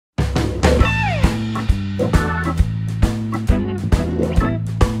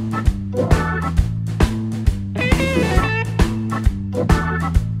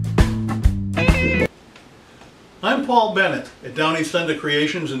Paul Bennett at Downeast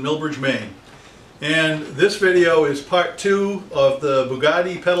Creations in Millbridge, Maine. And this video is part 2 of the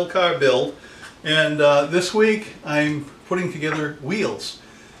Bugatti pedal car build. And this week I'm putting together wheels.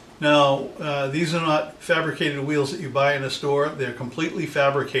 Now these are not fabricated wheels that you buy in a store. They're completely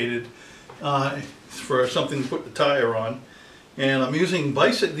fabricated for something to put the tire on. And I'm using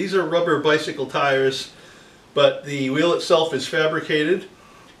these are rubber bicycle tires, but the wheel itself is fabricated.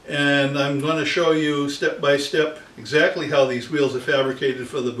 And I'm going to show you step by step exactly how these wheels are fabricated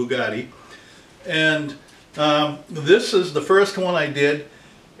for the Bugatti. And this is the first one I did,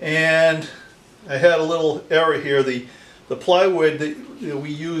 and I had a little error here. The plywood that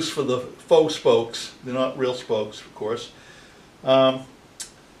we use for the faux spokes, they're not real spokes of course, I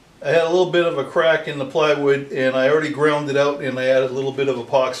had a little bit of a crack in the plywood, and I already ground it out and I added a little bit of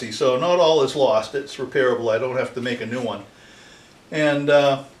epoxy. So not all is lost, it's repairable. I don't have to make a new one. And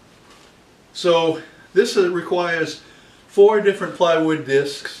so this requires 4 different plywood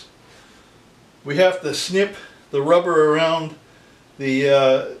discs. We have to snip the rubber around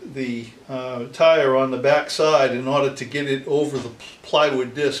the tire on the back side in order to get it over the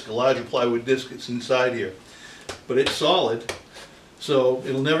plywood disc, a larger plywood disc that's inside here. But it's solid, so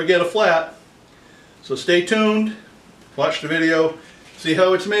it'll never get a flat. So stay tuned, watch the video, see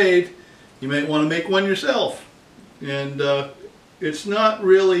how it's made. You might want to make one yourself. And it's not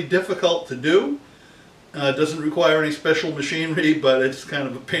really difficult to do. It doesn't require any special machinery, but it's kind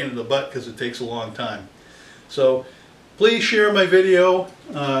of a pain in the butt because it takes a long time. So please share my video,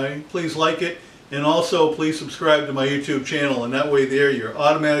 please like it, and also please subscribe to my YouTube channel, and that way there you're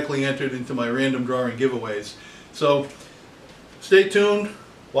automatically entered into my random drawing giveaways. So stay tuned,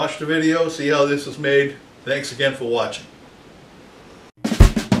 watch the video, see how this is made. Thanks again for watching.